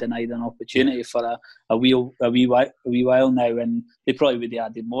they've been denied an opportunity for a wee while now, and they probably would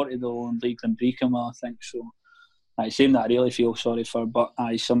have added more to the Lowland League than Brecon will, I think. So it's a shame that I really feel sorry for, but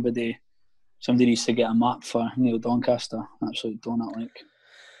somebody needs to get a map for Neil Doncaster. Absolute donut, like.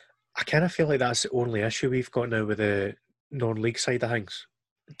 I kind of feel like that's the only issue we've got now with the non-league side of things,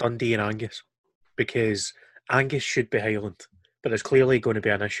 Dundee and Angus, because Angus should be Highland, but there's clearly going to be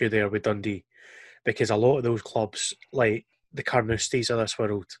an issue there with Dundee, because a lot of those clubs, like the Carnousties of this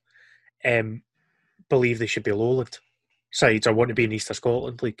world, believe they should be Lowland sides or want to be in East of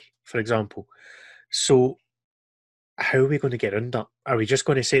Scotland League, for example. So how are we going to get around that? Are we just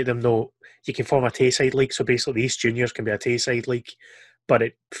going to say to them, no, you can form a Tayside League, so basically the East Juniors can be a Tayside League, but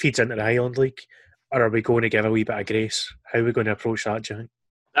it feeds into the Highland League? Or are we going to give a wee bit of grace? How are we going to approach that, do you think?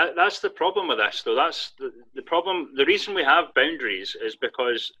 That's the problem with this, though. That's the problem. The reason we have boundaries is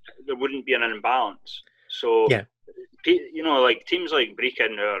because there wouldn't be an imbalance. So, like teams like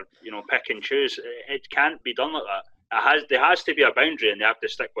Brecon or pick and choose, it can't be done like that. There has to be a boundary, and they have to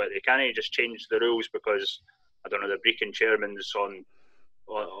stick with it. They can't just change the rules because, I don't know, the Brecon chairman's on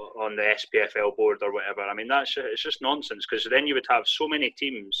the SPFL board or whatever. I mean, it's just nonsense, because then you would have so many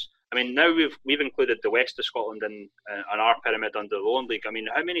teams. I mean, now we've included the west of Scotland in our pyramid under the Lowland League. I mean,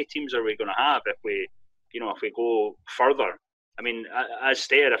 how many teams are we going to have if we go further? I mean, as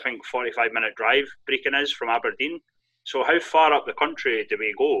stated, I think 45-minute drive Brecon is from Aberdeen. So how far up the country do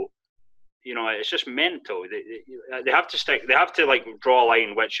we go? It's just mental. They have to stick. They have to draw a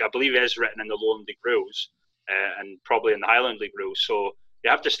line, which I believe is written in the Lowland League rules and probably in the Highland League rules. So they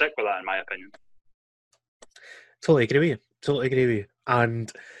have to stick with that, in my opinion. Totally agree with you. And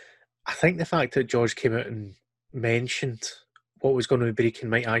I think the fact that George came out and mentioned what was going to be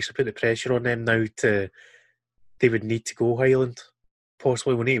Brecon might actually put the pressure on them now they would need to go Highland.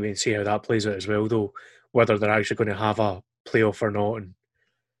 Possibly we'll need to wait and see how that plays out as well, though, whether they're actually going to have a playoff or not. And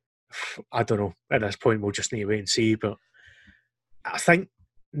I don't know. At this point, we'll just need to wait and see. But I think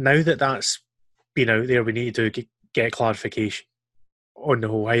now that that's been out there, we need to get clarification on the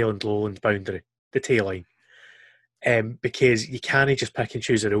whole Highland-Lowland boundary, the tail line. Because you can't just pick and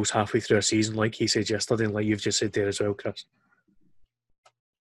choose the rules halfway through a season, like he said yesterday, and like you've just said there as well, Chris.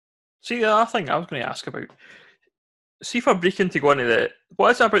 See, the other thing I was going to ask about, see for Brecon to go into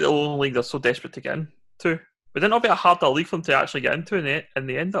what is it about the Lowland League they're so desperate to get into? Would it not be a harder league for them to actually get into in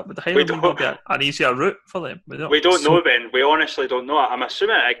the end up? Would the Highland League not be an easier route for them? We don't know, Ben. We honestly don't know. I'm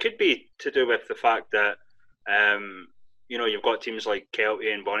assuming it could be to do with the fact that you've got teams like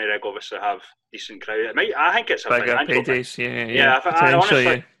Kelty and Bonnyrigg obviously have decent crowd. I think it's a bigger financial paydays,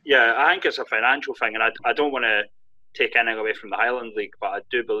 thing. I think it's a financial thing, and I don't want to take anything away from the Highland League, but I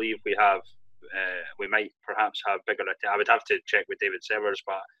do believe we might perhaps have bigger. I would have to check with David Severs,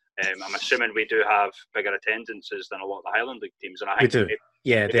 but I'm assuming we do have bigger attendances than a lot of the Highland League teams, and I think we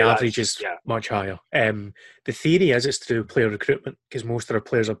do. The average is much higher. The theory is it's to do with player recruitment, because most of our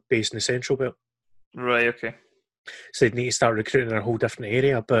players are based in the Central Belt. Right. Okay. So they'd need to start recruiting in a whole different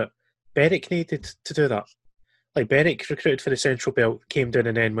area, but Berwick needed to do that. Like, Berwick recruited for the Central Belt, came down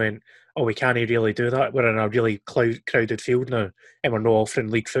and then went, oh, we can't really do that. We're in a really crowded field now, and we're not offering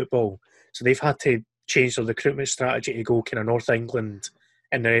league football. So they've had to change their recruitment strategy to go kind of North England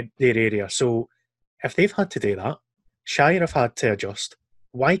in their area. So if they've had to do that, Shire have had to adjust.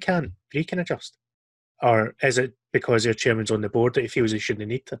 Why can't Brecon adjust? Or is it because their chairman's on the board that he feels he shouldn't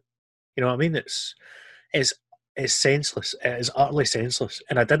need to? You know what I mean? It's It's senseless. It is utterly senseless.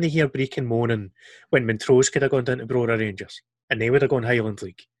 And I didn't hear Brecon moaning when Montrose could have gone down to Brora Rangers and they would have gone Highland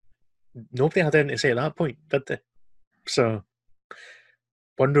League. Nobody had anything to say at that point, did they? So,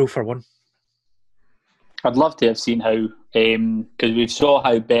 one rule for one. I'd love to have seen how, because we saw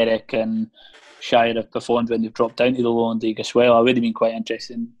how Berwick and Shire have performed when they've dropped down to the Lowland League as well. I would have been quite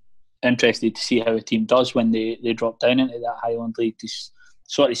interested to see how a team does when they drop down into that Highland League to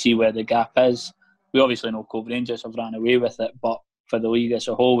sort of see where the gap is. We obviously know Cove Rangers have ran away with it, but for the league as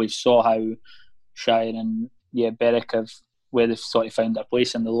a whole, we saw how Shire and Berwick have, where they've sort of found their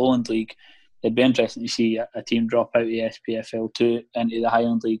place in the Lowland League. It'd be interesting to see a team drop out of the SPFL2 into the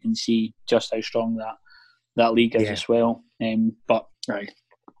Highland League and see just how strong that league is as well. But right,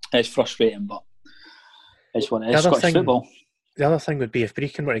 it's frustrating, but it's what it is. Scottish football. The other thing would be if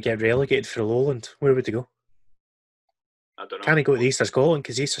Brecon were to get relegated for Lowland, where would they go? I don't know. Can he go to the East of Scotland?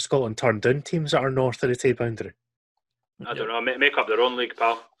 Because East of Scotland turned down teams that are north of the Tay boundary. I don't know. Make up their own league,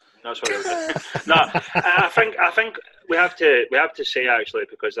 pal. That's what they'll do. No, I think we have to say actually,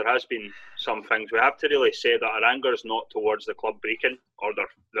 because there has been some things, we have to really say that our anger is not towards the club Brecon or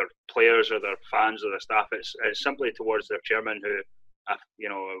their players or their fans or their staff. It's simply towards their chairman, who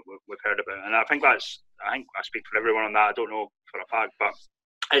we've heard about, and I think I speak for everyone on that. I don't know for a fact, but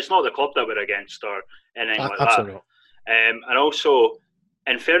it's not the club that we're against or anything like absolutely that. And also,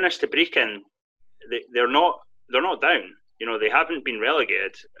 in fairness to Brecon, they're not down. They haven't been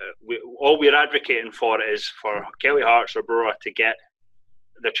relegated. All we're advocating for is for Kelty Hearts or Brora to get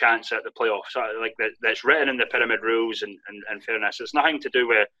the chance at the playoffs. So, that's written in the pyramid rules. And fairness, it's nothing to do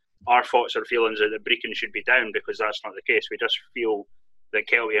with our thoughts or feelings that Brecon should be down, because that's not the case. We just feel that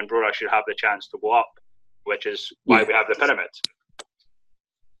Kelty and Brora should have the chance to go up, which is why we have the pyramid.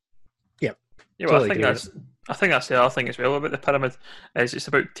 Yeah, well, I think that's the other thing as well about the pyramid, is it's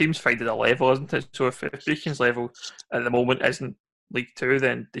about teams finding a level, isn't it? So if Brecon's level at the moment isn't League 2,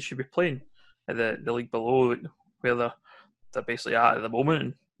 then they should be playing at the league below, where they're basically at the moment,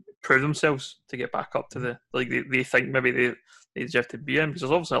 and prove themselves to get back up to the league they think maybe they deserve to be in. Because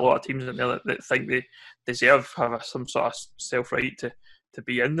there's obviously a lot of teams in there that think they deserve, have some sort of self-right to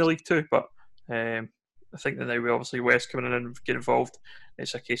be in the League 2, but I think that now we obviously West coming in and get involved,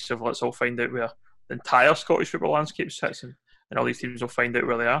 it's a case of let's all find out where the entire Scottish football landscape sits, and all these teams will find out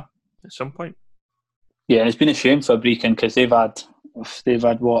where they are at some point. Yeah, and it's been a shame for Brecon because they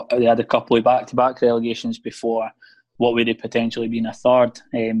had a couple of back-to-back relegations before what would have potentially been a third.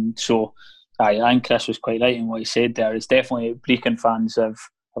 So I think Chris was quite right in what he said there. It's definitely Brecon fans have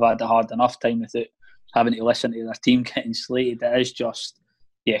had a hard enough time without having to listen to their team getting slated. It is just,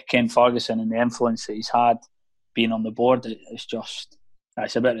 Ken Ferguson and the influence that he's had being on the board,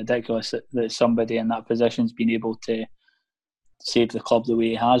 it's a bit ridiculous that somebody in that position's been able to save the club the way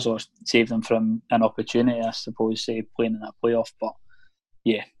he has, or save them from an opportunity, I suppose, say, playing in that playoff. But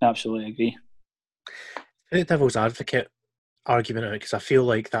yeah, absolutely agree. The devil's advocate argument, because I feel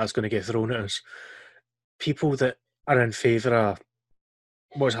like that's going to get thrown at us. People that are in favour of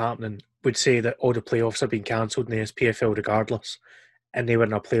what's happening would say that all the playoffs have been cancelled in the SPFL regardless, and they were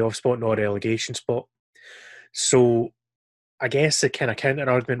in a playoff spot, not a relegation spot. So I guess the kind of counter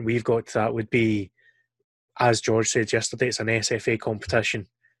argument we've got to that would be, as George said yesterday, it's an SFA competition,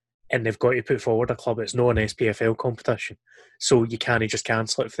 and they've got to put forward a club that's not an SPFL competition. So you can't just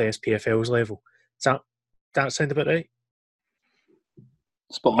cancel it for the SPFL's level. Does that sound about right?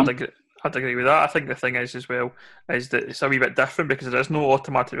 Spot on. I'd agree with that. I think the thing is as well is that it's a wee bit different because there is no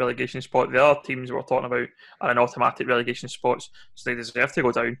automatic relegation spot. The other teams we're talking about are in automatic relegation spots, so they deserve to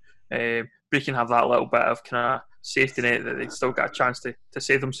go down. Brecon have that little bit of kind of safety net that they've still got a chance to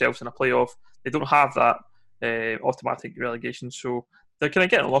save themselves in a playoff. They don't have that automatic relegation, so they're kind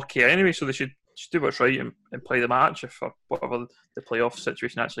of getting lucky anyway. So they should do what's right and play the match for whatever the playoff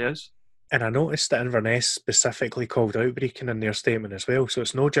situation actually is. And I noticed that Inverness specifically called out Brecon in their statement as well. So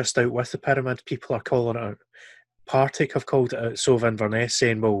it's not just out with the pyramid, people are calling it out. Partick have called it out, so have Inverness,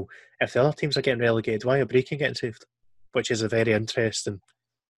 saying, well, if the other teams are getting relegated, why are Brecon getting saved? Which is a very interesting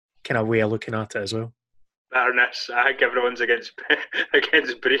kind of way of looking at it as well. Bitterness. I think everyone's against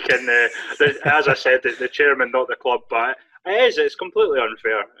Brecon. As I said, the chairman, not the club, but it's completely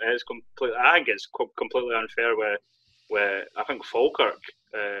unfair. I think it's completely unfair where I think Falkirk,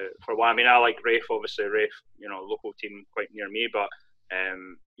 for one, I mean, I like Rafe, obviously. Rafe, local team quite near me, but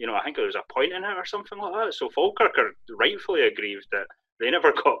I think there was a point in it or something like that. So Falkirk are rightfully aggrieved that they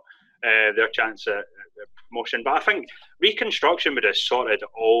never got their chance at promotion. But I think reconstruction would have sorted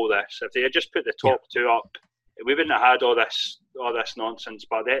all this. If they had just put the top two up, we wouldn't have had all this nonsense.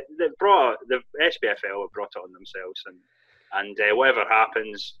 But the SPFL have brought it on themselves, and whatever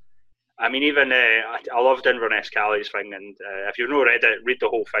happens, I mean, even I loved Inverness Callie's thing, and if you've not read it, read the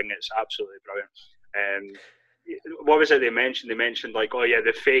whole thing. It's absolutely brilliant. What was it they mentioned? They mentioned like, oh yeah,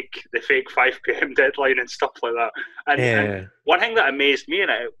 the fake 5 p.m. deadline and stuff like that. And one thing that amazed me, and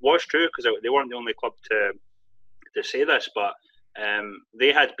it was true because they weren't the only club to say this, but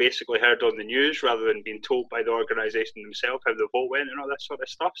they had basically heard on the news rather than being told by the organisation themselves how the vote went and all this sort of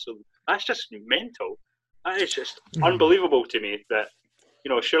stuff. So that's just mental. That is just unbelievable to me that,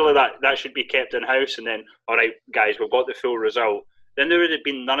 surely that should be kept in house, and then, all right, guys, we've got the full result. Then there would have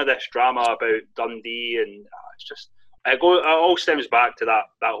been none of this drama about Dundee, and it's just it all stems back to that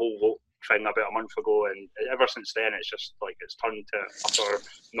whole vote thing about a month ago, and ever since then it's just like it's turned to utter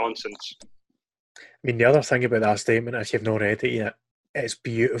nonsense. I mean, the other thing about that statement, if you've not read it yet, it's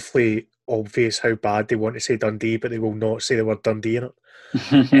beautifully obvious how bad they want to say Dundee, but they will not say the word Dundee in it.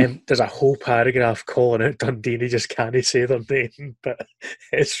 There's a whole paragraph calling out Dundee and he just can't say their name, but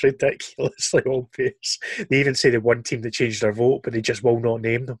it's ridiculously obvious. They even say the one team that changed their vote, but they just will not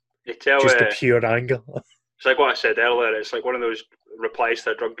name them. Just the pure anger. It's like what I said earlier, it's like one of those replies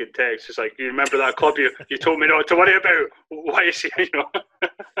to a drunken text. It's like, you remember that club you told me not to worry about? Why is he,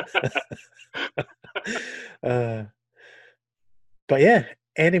 But yeah,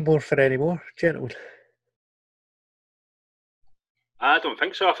 any more, gentlemen? I don't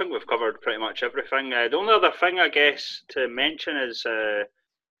think so. I think we've covered pretty much everything. The only other thing, I guess, to mention is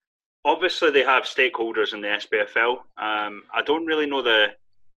obviously they have stakeholders in the SPFL. I don't really know the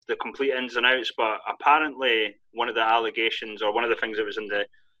complete ins and outs, but apparently one of the allegations or one of the things that was in the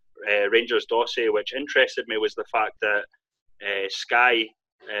Rangers dossier which interested me was the fact that Sky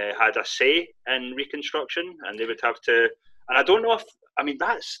had a say in reconstruction, and they would have to, and I don't know if, I mean,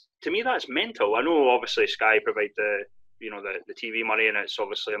 to me that's mental. I know obviously Sky provide the TV money, and it's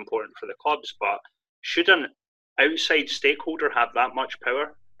obviously important for the clubs, but should an outside stakeholder have that much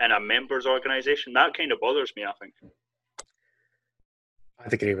power in a members' organisation? That kind of bothers me, I think.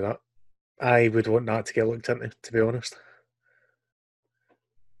 I'd agree with that. I would want that to get looked into, to be honest.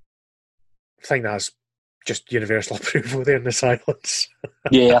 I think that's just universal approval there in the silence.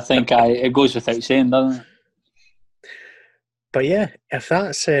 Yeah, I think it goes without saying, doesn't it? But yeah, if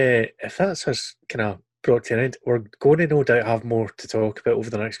that's us kind of brought to an end, we're going to no doubt have more to talk about over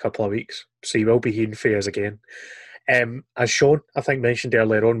the next couple of weeks. So you will be hearing from us again. As Sean, I think, mentioned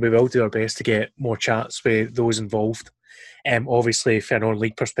earlier on, we will do our best to get more chats with those involved. Obviously, from a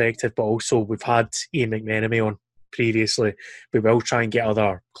non-league perspective, but also we've had Ian McMenemy on previously. We will try and get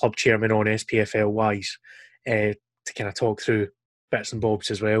other club chairmen on SPFL-wise to kind of talk through bits and bobs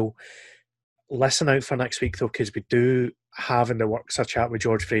as well. Listen out for next week, though, because we do have in the works a chat with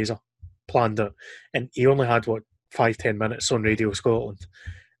George Fraser planned it, and he only had 5-10 minutes on Radio Scotland.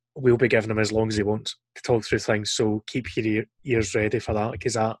 We'll be giving him as long as he wants to talk through things, so keep your ears ready for that,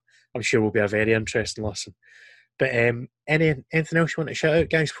 because that, I'm sure, will be a very interesting listen. But anything else you want to shout out,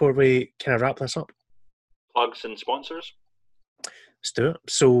 guys, before we kind of wrap this up? Plugs and sponsors? Let's do it.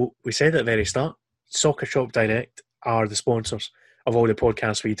 So we said at the very start, Soccer Shop Direct are the sponsors of all the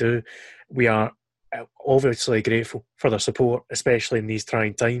podcasts we do. We are obviously grateful for their support, especially in these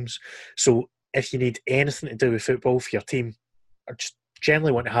trying times. So if you need anything to do with football for your team, or just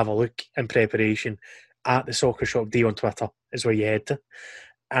generally want to have a look in preparation, at the Soccer Shop D on Twitter is where you head to.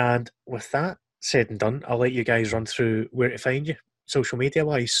 And with that said and done, I'll let you guys run through where to find you social media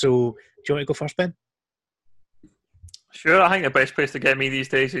wise. So do you want to go first, Ben? Sure, I think the best place to get me these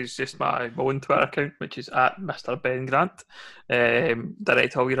days is just my own Twitter account, which is at Mr. Ben Grant.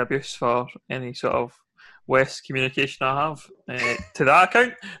 Direct all your abuse for any sort of West communication I have to that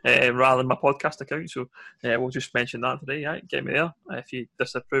account rather than my podcast account. So we'll just mention that today. Right? Get me there. If you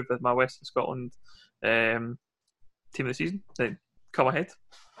disapprove of my Western Scotland team of the season, then come ahead.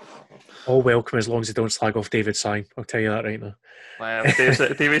 All welcome as long as they don't slag off David Syme. I'll tell you that right now. Well,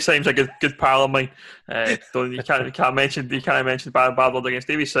 David Syme's a good pal of mine. You can't mention bad word against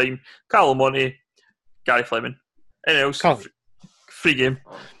David Syme, Carlo Monti, Gary Fleming. Anything else? Free game.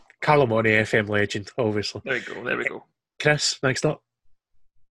 Carlo Monti, FM legend, obviously. There we go. Chris, next up.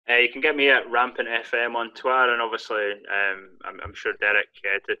 You can get me at Rampant FM on Twitter, and obviously, I'm sure Derek,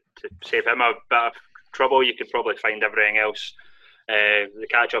 to save him a bit of trouble, you could probably find everything else. The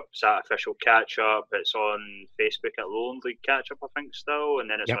catch up is at Official Catch Up. It's on Facebook at Lowland League Catch Up, I think, still, and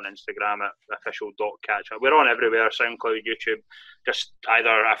then it's on Instagram at official.catchup. We're on everywhere: SoundCloud, YouTube, just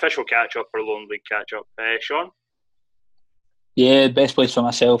either Official Catch Up or Lowland League Catch Up. Sean? Yeah, best place for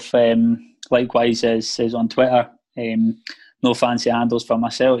myself. Likewise is on Twitter. No fancy handles for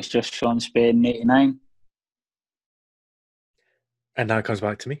myself. It's just Sean Spain 89. And that comes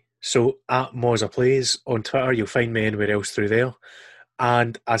back to me. So at Moza Plays on Twitter, you'll find me anywhere else through there.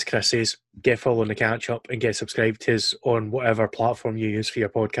 And as Chris says, get following the catch up and get subscribed to us on whatever platform you use for your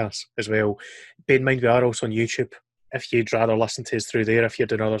podcast as well. Bear in mind, we are also on YouTube. If you'd rather listen to us through there, if you're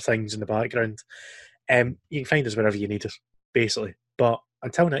doing other things in the background, you can find us wherever you need us, basically. But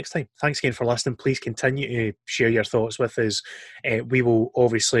until next time, thanks again for listening. Please continue to share your thoughts with us. We will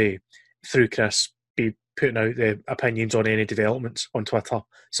obviously, through Chris, be putting out the opinions on any developments on Twitter.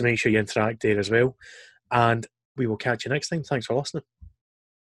 So make sure you interact there as well. And we will catch you next time. Thanks for listening.